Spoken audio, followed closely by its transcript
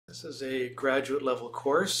This is a graduate level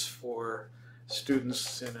course for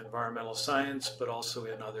students in environmental science, but also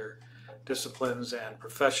in other disciplines and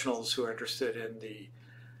professionals who are interested in the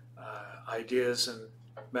ideas and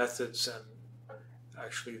methods and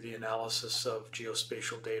actually the analysis of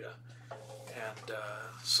geospatial data. And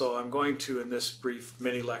so I'm going to, in this brief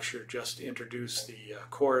mini lecture, just introduce the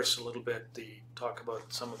course a little bit, talk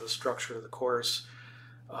about some of the structure of the course,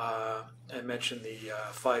 and mention the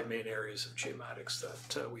 5 main areas of geomatics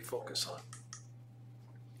that we focus on.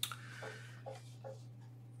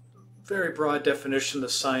 Very broad definition, the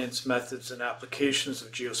science, methods, and applications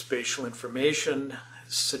of geospatial information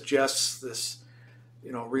suggests this,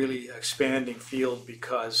 really expanding field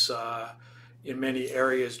because in many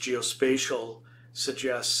areas geospatial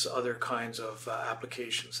suggests other kinds of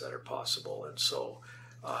applications that are possible. And so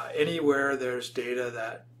anywhere there's data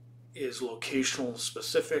that is locational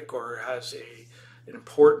specific or has an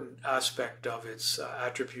important aspect of its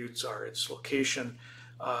attributes or its location,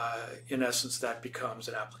 in essence that becomes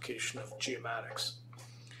an application of geomatics.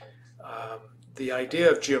 The idea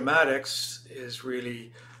of geomatics is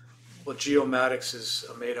really, well, geomatics is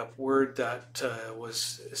a made-up word that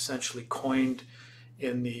was essentially coined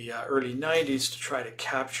in the early 90s to try to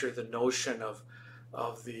capture the notion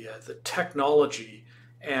of the technology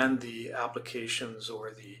and the applications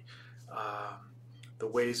or the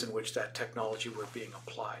ways in which that technology were being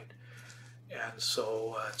applied. And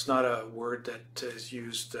so it's not a word that is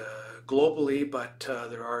used globally, but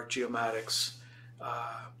there are geomatics,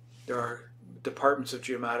 there are departments of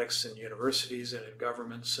geomatics in universities and in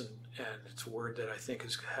governments, and it's a word that I think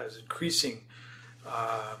has increasing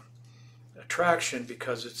attraction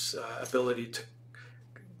because its ability to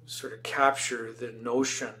sort of capture the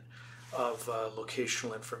notion of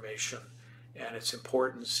locational information and its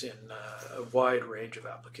importance in a wide range of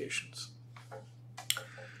applications.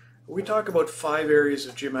 We talk about 5 areas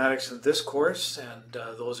of geomatics in this course, and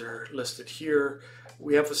those are listed here.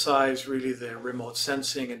 We emphasize really the remote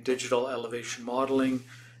sensing and digital elevation modeling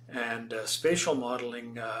and spatial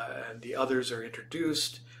modeling, and the others are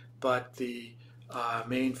introduced, but the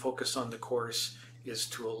main focus on the course is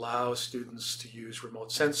to allow students to use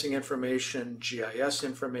remote sensing information, GIS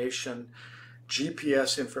information,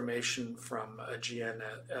 GPS information from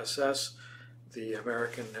GNSS, the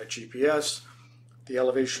American GPS, the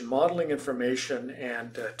elevation modeling information,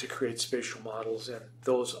 and to create spatial models, and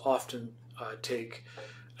those often take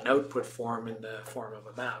an output form in the form of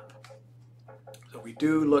a map. So we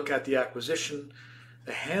do look at the acquisition,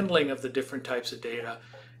 the handling of the different types of data,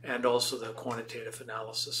 and also the quantitative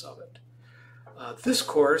analysis of it. This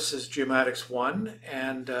course is Geomatics 1,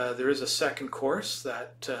 and there is a second course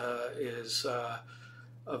that is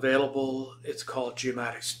available. It's called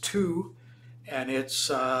Geomatics 2, and it's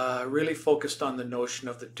really focused on the notion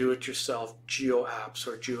of the do-it-yourself geo apps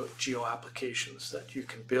or geo applications, that you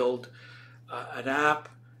can build an app,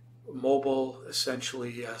 mobile,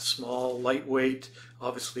 essentially small, lightweight,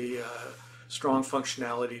 obviously strong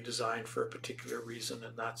functionality designed for a particular reason,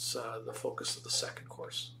 and that's the focus of the second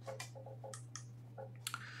course.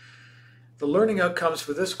 The learning outcomes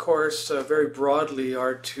for this course very broadly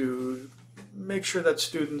are to make sure that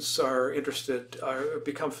students are interested,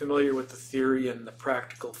 become familiar with the theory and the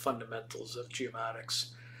practical fundamentals of geomatics,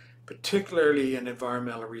 particularly in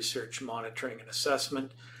environmental research, monitoring, and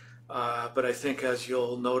assessment. But I think, as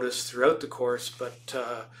you'll notice throughout the course, but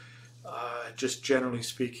just generally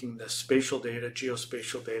speaking, the spatial data,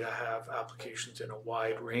 geospatial data, have applications in a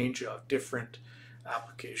wide range of different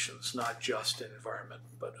applications, not just in environment,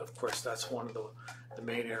 but of course that's one of the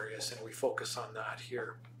main areas, and we focus on that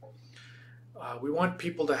here. We want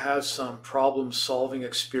people to have some problem-solving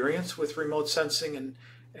experience with remote sensing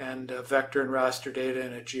and vector and raster data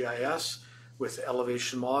in a GIS with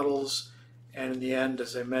elevation models, and in the end,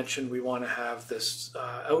 as I mentioned, we want to have this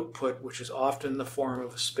output, which is often in the form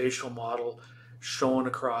of a spatial model shown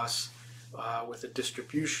across with a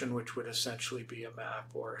distribution, which would essentially be a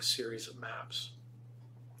map or a series of maps.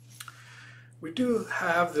 We do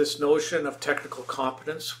have this notion of technical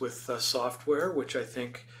competence with software, which I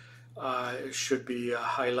think should be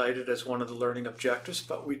highlighted as one of the learning objectives,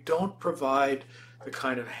 but we don't provide the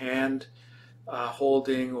kind of hand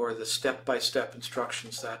holding or the step-by-step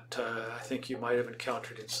instructions that I think you might have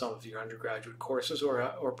encountered in some of your undergraduate courses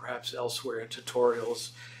or perhaps elsewhere in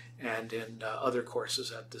tutorials and in other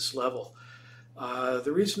courses at this level.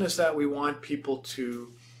 The reason is that we want people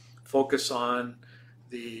to focus on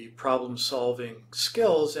the problem-solving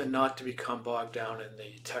skills and not to become bogged down in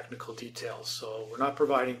the technical details. So we're not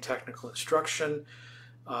providing technical instruction.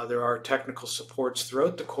 There are technical supports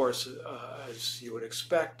throughout the course, as you would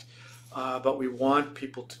expect, but we want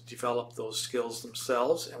people to develop those skills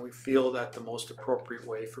themselves, and we feel that the most appropriate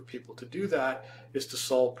way for people to do that is to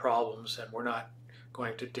solve problems, and we're not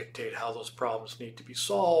going to dictate how those problems need to be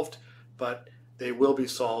solved, but they will be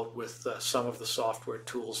solved with some of the software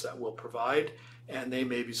tools that we'll provide, and they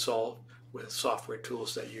may be solved with software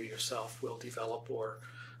tools that you yourself will develop or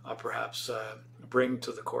perhaps bring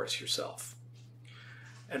to the course yourself.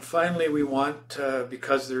 And finally, we want,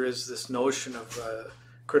 because there is this notion of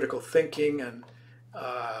critical thinking and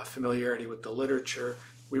familiarity with the literature,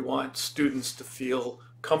 we want students to feel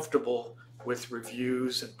comfortable with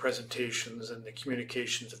reviews and presentations and the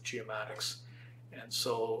communications of geomatics. And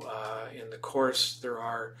so in the course there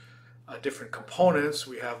are different components.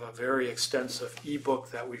 We have a very extensive ebook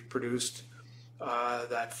that we've produced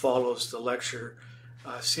that follows the lecture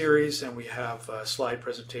series, and we have slide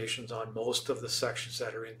presentations on most of the sections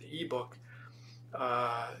that are in the ebook,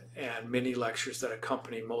 and mini lectures that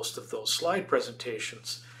accompany most of those slide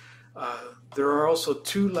presentations. There are also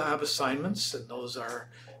 2 lab assignments, and those are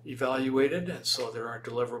evaluated, and so there are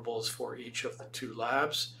deliverables for each of the 2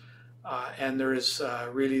 labs. And there is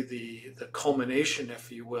really the culmination,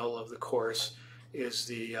 if you will, of the course is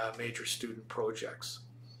the major student projects.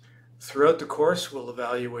 Throughout the course, we'll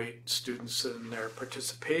evaluate students in their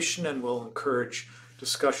participation, and we'll encourage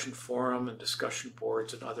discussion forum and discussion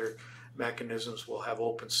boards and other mechanisms. We'll have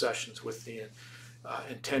open sessions with the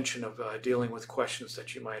intention of dealing with questions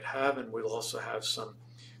that you might have, and we'll also have some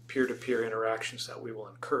peer-to-peer interactions that we will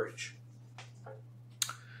encourage.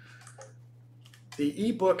 The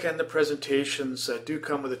ebook and the presentations do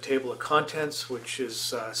come with a table of contents, which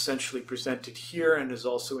is essentially presented here and is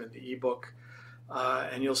also in the ebook.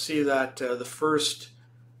 And you'll see that the first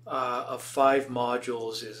of 5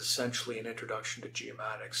 modules is essentially an introduction to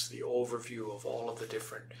geomatics, the overview of all of the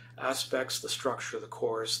different aspects, the structure of the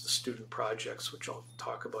course, the student projects, which I'll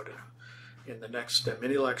talk about in the next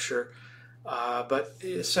mini lecture, but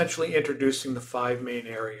essentially introducing the 5 main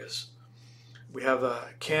areas. We have a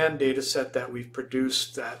CAN data set that we've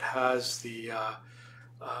produced that has the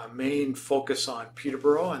main focus on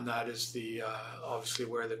Peterborough, and that is the obviously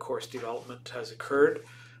where the course development has occurred.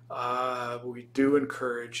 We do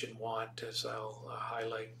encourage and want, as I'll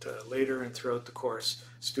highlight later and throughout the course,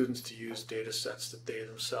 students to use data sets that they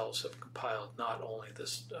themselves have compiled, not only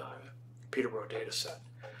this Peterborough data set.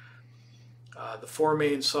 The 4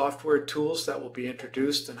 main software tools that will be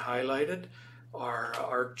introduced and highlighted are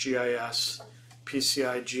ArcGIS,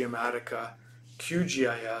 PCI Geomatica,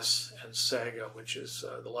 QGIS, and Saga, which is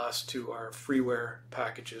the last 2 are freeware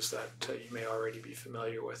packages that you may already be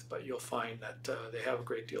familiar with, but you'll find that they have a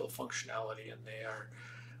great deal of functionality, and they are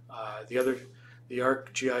the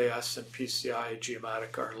ArcGIS and PCI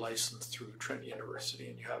Geomatica are licensed through Trent University,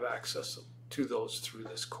 and you have access to those through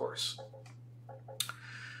this course.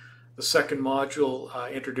 The second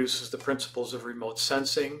module introduces the principles of remote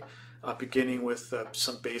sensing, beginning with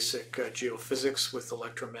some basic geophysics with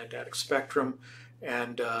electromagnetic spectrum,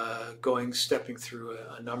 and stepping through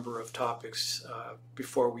a number of topics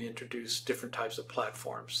before we introduce different types of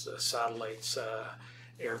platforms, the satellites,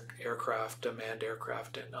 aircraft, manned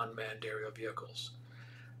aircraft, and unmanned aerial vehicles.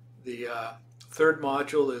 The third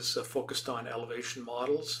module is focused on elevation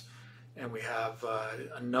models, and we have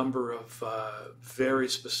a number of very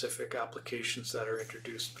specific applications that are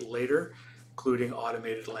introduced later, including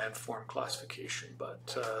automated landform classification. But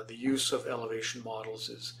the use of elevation models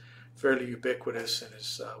is fairly ubiquitous and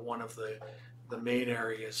is one of the main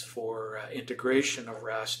areas for integration of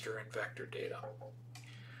raster and vector data.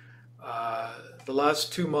 The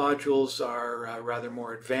last 2 modules are rather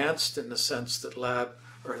more advanced in the sense that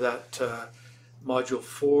Module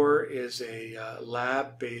 4 is a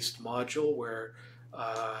lab-based module where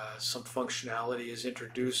some functionality is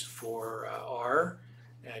introduced for R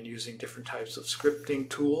and using different types of scripting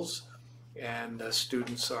tools, and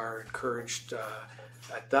students are encouraged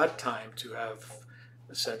at that time to have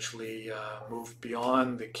essentially moved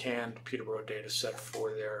beyond the canned Peterborough data set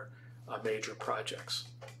for their major projects.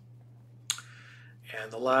 And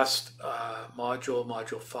the last module,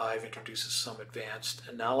 Module 5, introduces some advanced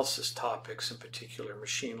analysis topics, in particular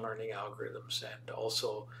machine learning algorithms, and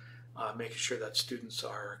also making sure that students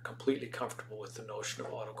are completely comfortable with the notion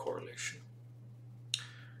of autocorrelation.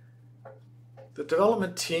 The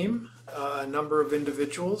development team, a number of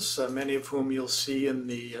individuals, many of whom you'll see in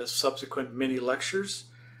the subsequent mini lectures,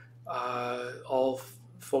 all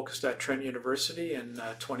focused at Trent University in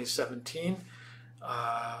 2017.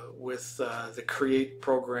 With the CREATE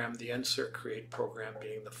program, the NSERC CREATE program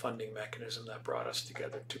being the funding mechanism that brought us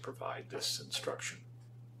together to provide this instruction.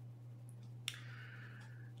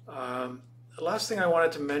 The last thing I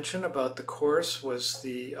wanted to mention about the course was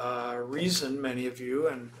the reason many of you,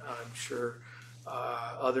 and I'm sure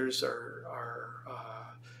others are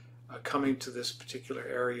coming to this particular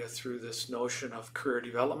area through this notion of career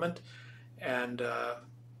development. And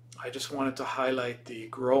I just wanted to highlight the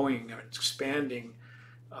growing and expanding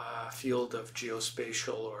field of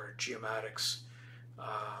geospatial or geomatics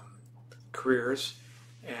careers.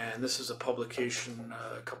 And this is a publication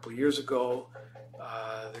a couple of years ago.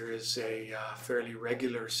 There is a fairly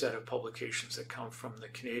regular set of publications that come from the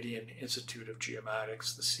Canadian Institute of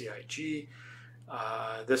Geomatics, the CIG.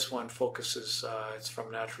 This one focuses, it's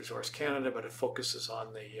from Natural Resource Canada, but it focuses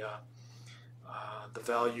on the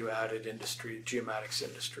value-added industry, geomatics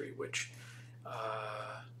industry, which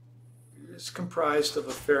is comprised of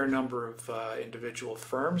a fair number of individual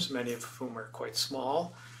firms, many of whom are quite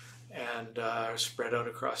small and are spread out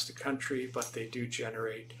across the country, but they do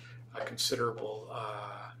generate a considerable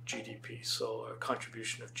GDP, so a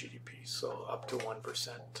contribution of GDP, so up to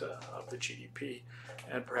 1% of the GDP,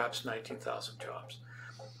 and perhaps 19,000 jobs.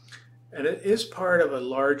 And it is part of a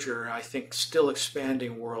larger, I think, still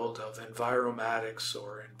expanding world of enviromatics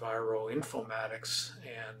or enviroinformatics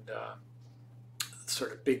and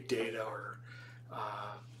sort of big data, or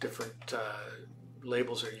different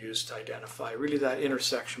labels are used to identify really that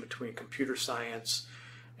intersection between computer science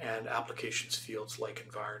and applications fields like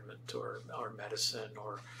environment or medicine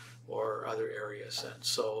or other areas. And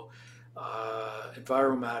so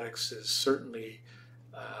enviromatics is certainly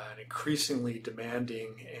an increasingly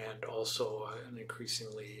demanding and also an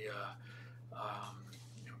increasingly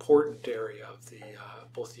important area of the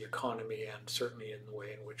both the economy and certainly in the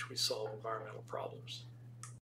way in which we solve environmental problems.